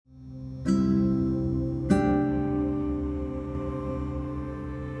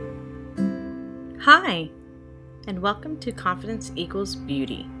Hi, and welcome to Confidence Equals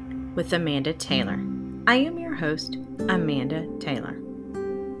Beauty with Amanda Taylor. I am your host, Amanda Taylor.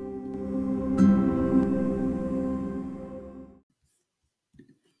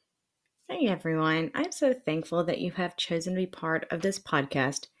 Hey everyone, I'm so thankful that you have chosen to be part of this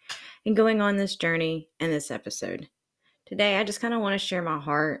podcast and going on this journey and this episode. Today, I just kind of want to share my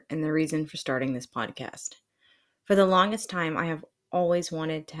heart and the reason for starting this podcast. For the longest time, I have always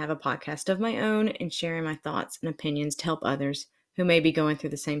wanted to have a podcast of my own and sharing my thoughts and opinions to help others who may be going through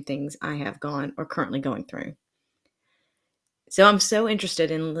the same things I have gone or currently going through. So I'm so interested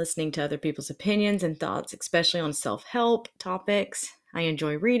in listening to other people's opinions and thoughts, especially on self-help topics. I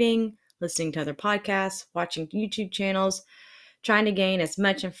enjoy reading, listening to other podcasts, watching YouTube channels, trying to gain as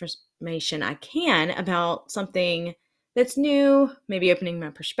much information I can about something that's new, maybe opening my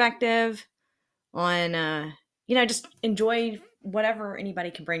perspective on, just enjoy whatever anybody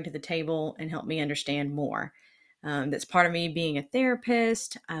can bring to the table and help me understand more. That's part of me being a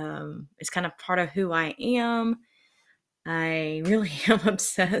therapist. It's kind of part of who I am. I really am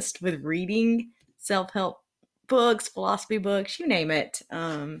obsessed with reading self-help books, philosophy books, you name it.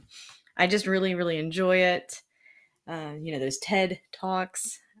 I just really, really enjoy it. Those TED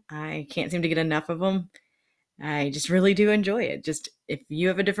Talks, I can't seem to get enough of them. I just really do enjoy it. Just if you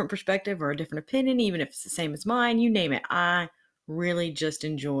have a different perspective or a different opinion, even if it's the same as mine, you name it, I really just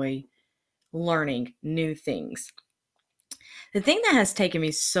enjoy learning new things. The thing that has taken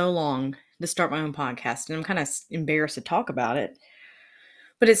me so long to start my own podcast, and I'm kind of embarrassed to talk about it,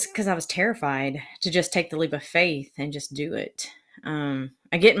 but it's because I was terrified to just take the leap of faith and just do it. I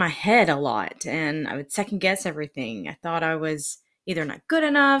get in my head a lot and I would second guess everything. I thought I was either not good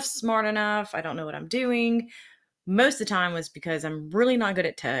enough, smart enough, I don't know what I'm doing. Most of the time was because I'm really not good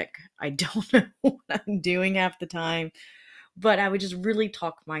at tech. I don't know what I'm doing half the time, but I would just really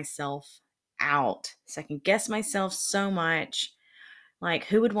talk myself out, second guess myself so much. Like,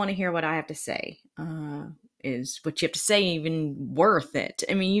 who would want to hear what I have to say? Is what you have to say even worth it?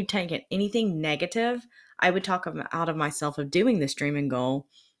 I mean, you take it anything negative, I would talk out of myself of doing this dream and goal,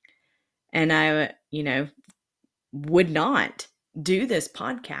 and I, would not do this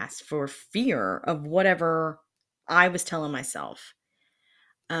podcast for fear of whatever I was telling myself.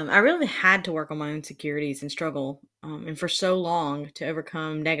 I really had to work on my own insecurities and struggle, and for so long to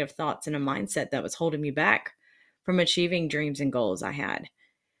overcome negative thoughts and a mindset that was holding me back from achieving dreams and goals I had.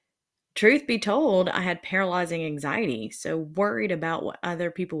 Truth be told, I had paralyzing anxiety, so worried about what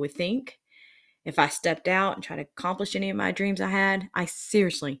other people would think. If I stepped out and tried to accomplish any of my dreams I had, I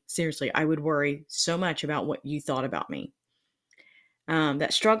seriously, I would worry so much about what you thought about me.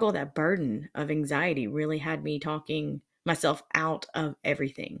 That struggle, that burden of anxiety really had me talking myself out of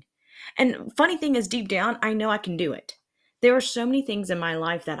everything. And funny thing is, deep down, I know I can do it. There are so many things in my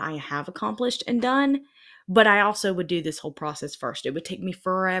life that I have accomplished and done, but I also would do this whole process first. It would take me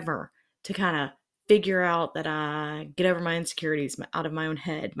forever to kind of figure out that I get over my insecurities out of my own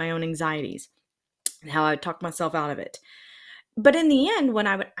head, my own anxieties, and how I would talk myself out of it. But in the end, when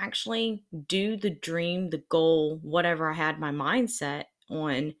I would actually do the dream, the goal, whatever I had my mindset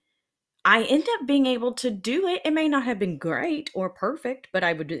on, I end up being able to do it. It may not have been great or perfect, but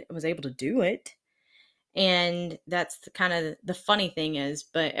was able to do it. And that's kind of the funny thing is,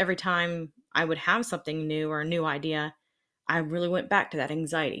 but every time I would have something new or a new idea, I really went back to that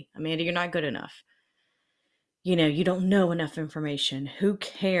anxiety. Amanda, you're not good enough. You don't know enough information. Who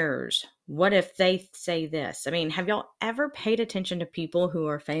cares? What if they say this? I mean, have y'all ever paid attention to people who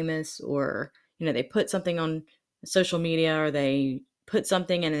are famous or, they put something on social media or they put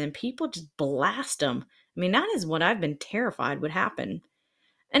something and then people just blast them? I mean, that is what I've been terrified would happen.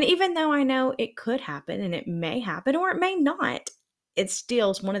 And even though I know it could happen and it may happen or it may not, it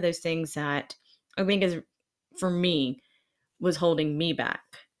still is one of those things that I think is, for me, was holding me back.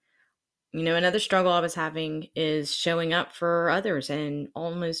 Another struggle I was having is showing up for others and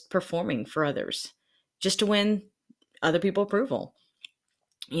almost performing for others just to win other people approval.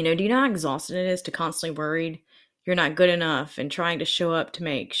 Do you know how exhausting it is to constantly worried you're not good enough and trying to show up to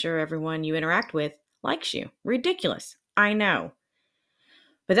make sure everyone you interact with likes you? Ridiculous. I know.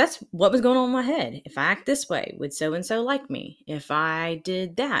 But that's what was going on in my head. If I act this way, would so and so like me? If I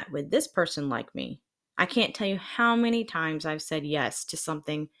did that, would this person like me? I can't tell you how many times I've said yes to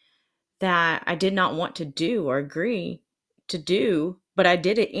something that I did not want to do or agree to do, but I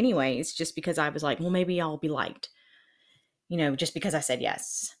did it anyways, just because I was like, well, maybe I'll be liked, just because I said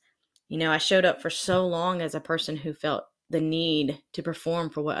yes. I showed up for so long as a person who felt the need to perform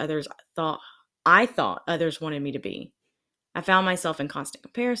for what I thought others wanted me to be. I found myself in constant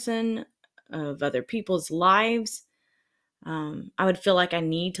comparison of other people's lives. I would feel like I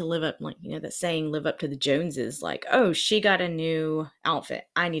need to live up, like, that saying, live up to the Joneses. Like, oh, she got a new outfit.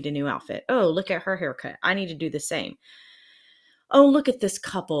 I need a new outfit. Oh, look at her haircut. I need to do the same. Oh, look at this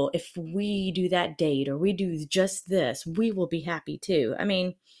couple. If we do that date or we do just this, we will be happy too. I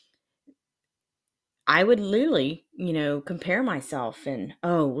mean, I would literally, compare myself and,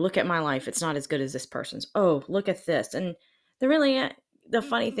 oh, look at my life. It's not as good as this person's. Oh, look at this. And the really, the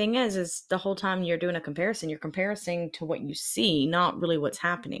funny thing is the whole time you're doing a comparison, you're comparing to what you see, not really what's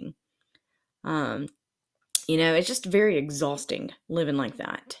happening. Um, it's just very exhausting living like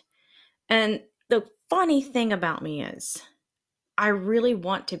that. And the funny thing about me is I really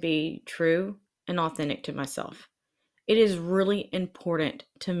want to be true and authentic to myself. It is really important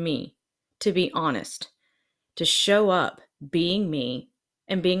to me to be honest, to show up being me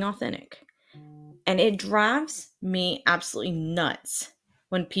and being authentic. And it drives me absolutely nuts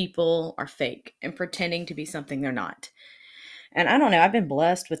when people are fake and pretending to be something they're not. And I don't know, I've been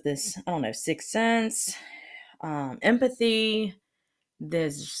blessed with this, I don't know, sixth sense, empathy,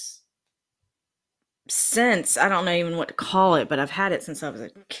 this sense, I don't know even what to call it, but I've had it since I was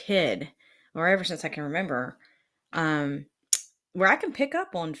a kid, or ever since I can remember, um, where I can pick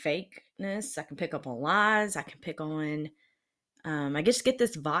up on fakeness, I can pick up on lies, I can pick on, I just get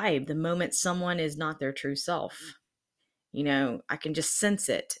this vibe the moment someone is not their true self. I can just sense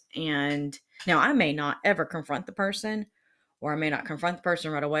it. And now I may not ever confront the person, or I may not confront the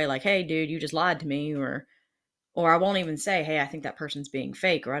person right away, like, hey, dude, you just lied to me, or I won't even say, hey, I think that person's being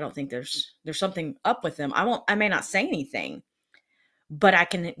fake, or I don't think there's something up with them. I may not say anything, but I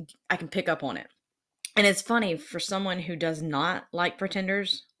can pick up on it. And it's funny, for someone who does not like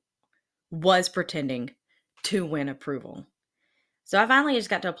pretenders, was pretending to win approval. So I finally just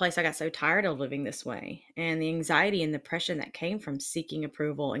got to a place I got so tired of living this way, and the anxiety and depression that came from seeking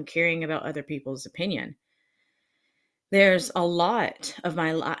approval and caring about other people's opinion. There's a lot of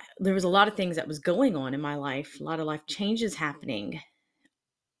my life. There was a lot of things that was going on in my life, a lot of life changes happening.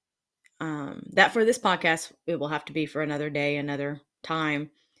 That for this podcast, it will have to be for another day, another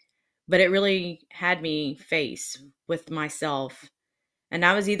time. But it really had me face with myself. And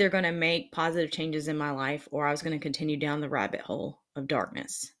I was either going to make positive changes in my life, or I was going to continue down the rabbit hole of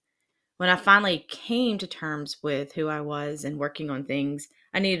darkness. When I finally came to terms with who I was and working on things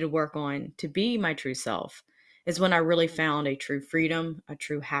I needed to work on to be my true self, is when I really found a true freedom, a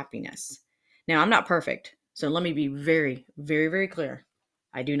true happiness. Now, I'm not perfect, so let me be very, very, very clear.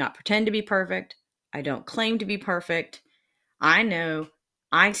 I do not pretend to be perfect. I don't claim to be perfect. I know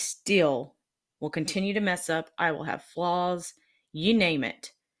I still will continue to mess up. I will have flaws, you name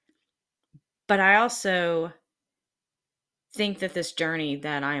it. But I also think that this journey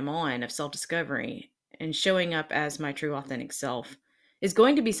that I'm on of self discovery and showing up as my true authentic self is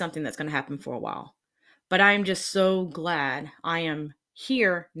going to be something that's going to happen for a while. But I'm just so glad I am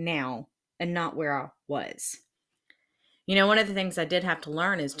here now and not where I was. One of the things I did have to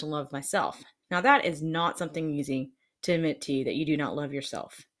learn is to love myself. Now, that is not something easy to admit to you, that you do not love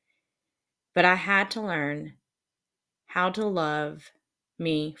yourself. But I had to learn how to love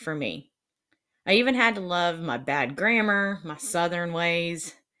me for me. I even had to love my bad grammar, my southern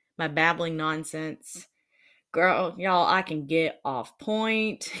ways, my babbling nonsense. Girl, y'all, I can get off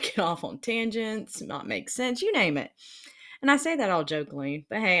point, get off on tangents, not make sense, you name it. And I say that all jokingly,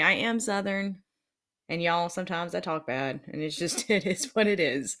 but hey, I am southern, and y'all, sometimes I talk bad, and it's just, it is what it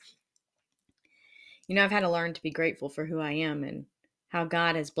is. I've had to learn to be grateful for who I am and how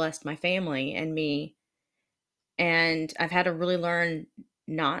God has blessed my family and me. And I've had to really learn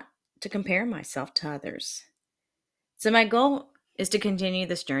not to compare myself to others. So my goal is to continue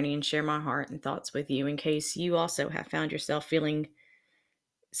this journey and share my heart and thoughts with you in case you also have found yourself feeling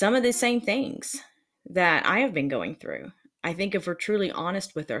some of the same things that I have been going through. I think if we're truly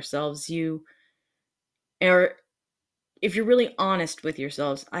honest with ourselves, or if you're really honest with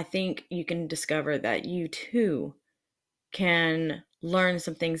yourselves, I think you can discover that you too can learn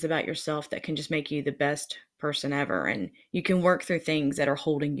some things about yourself that can just make you the best person ever. And you can work through things that are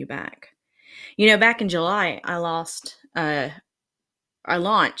holding you back. Back in July, I launched a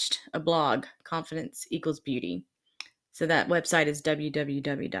blog, Confidence Equals Beauty. So that website is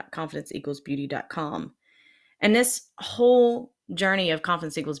www.confidenceequalsbeauty.com. And this whole journey of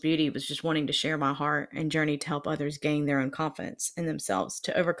Confidence Equals Beauty was just wanting to share my heart and journey to help others gain their own confidence in themselves,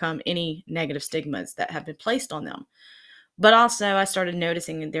 to overcome any negative stigmas that have been placed on them. But also, I started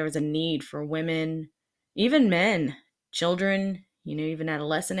noticing that there was a need for women, even men, children, even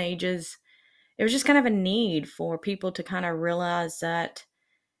adolescent ages. It was just kind of a need for people to kind of realize that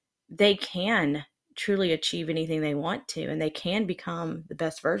they can truly achieve anything they want to, and they can become the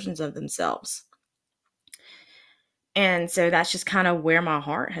best versions of themselves. And so that's just kind of where my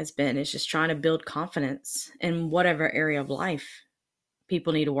heart has been, is just trying to build confidence in whatever area of life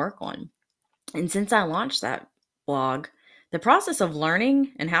people need to work on. And since I launched that blog, the process of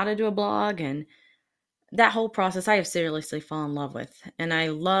learning and how to do a blog and that whole process, I have seriously fallen in love with. And I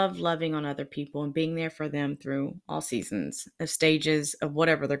love loving on other people and being there for them through all seasons of stages of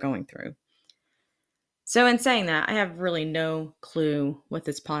whatever they're going through. So, in saying that, I have really no clue what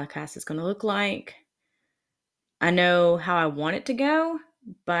this podcast is going to look like. I know how I want it to go,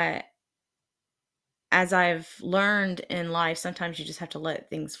 but as I've learned in life, sometimes you just have to let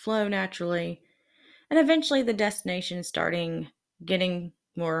things flow naturally. And eventually the destination is getting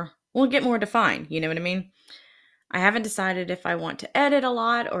more, will get more defined. You know what I mean? I haven't decided if I want to edit a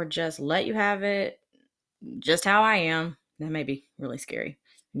lot or just let you have it just how I am. That may be really scary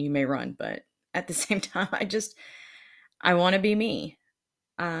and you may run, but at the same time, I want to be me.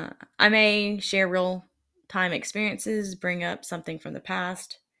 I may share real time experiences, bring up something from the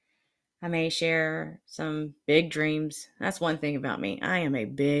past. I may share some big dreams. That's one thing about me. I am a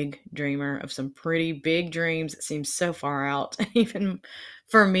big dreamer of some pretty big dreams. It seems so far out. Even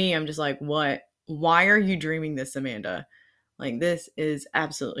for me, I'm just like, what? Why are you dreaming this, Amanda? Like, this is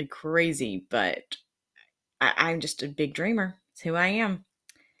absolutely crazy, but I'm just a big dreamer. It's who I am.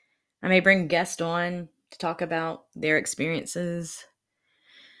 I may bring guests on to talk about their experiences.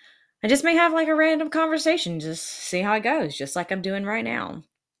 I just may have like a random conversation, just see how it goes, just like I'm doing right now.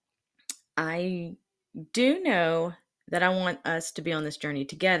 I do know that I want us to be on this journey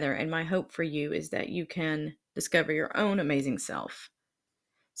together, and my hope for you is that you can discover your own amazing self.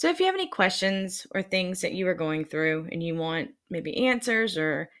 So, if you have any questions or things that you are going through and you want maybe answers,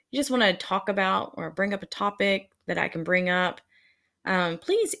 or you just want to talk about or bring up a topic that I can bring up,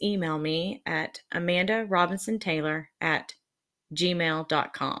 please email me at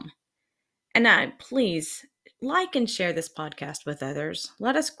amandarobinsontaylor@gmail.com. And please like and share this podcast with others.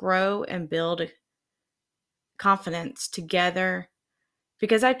 Let us grow and build confidence together,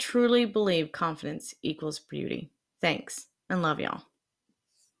 because I truly believe confidence equals beauty. Thanks and love y'all.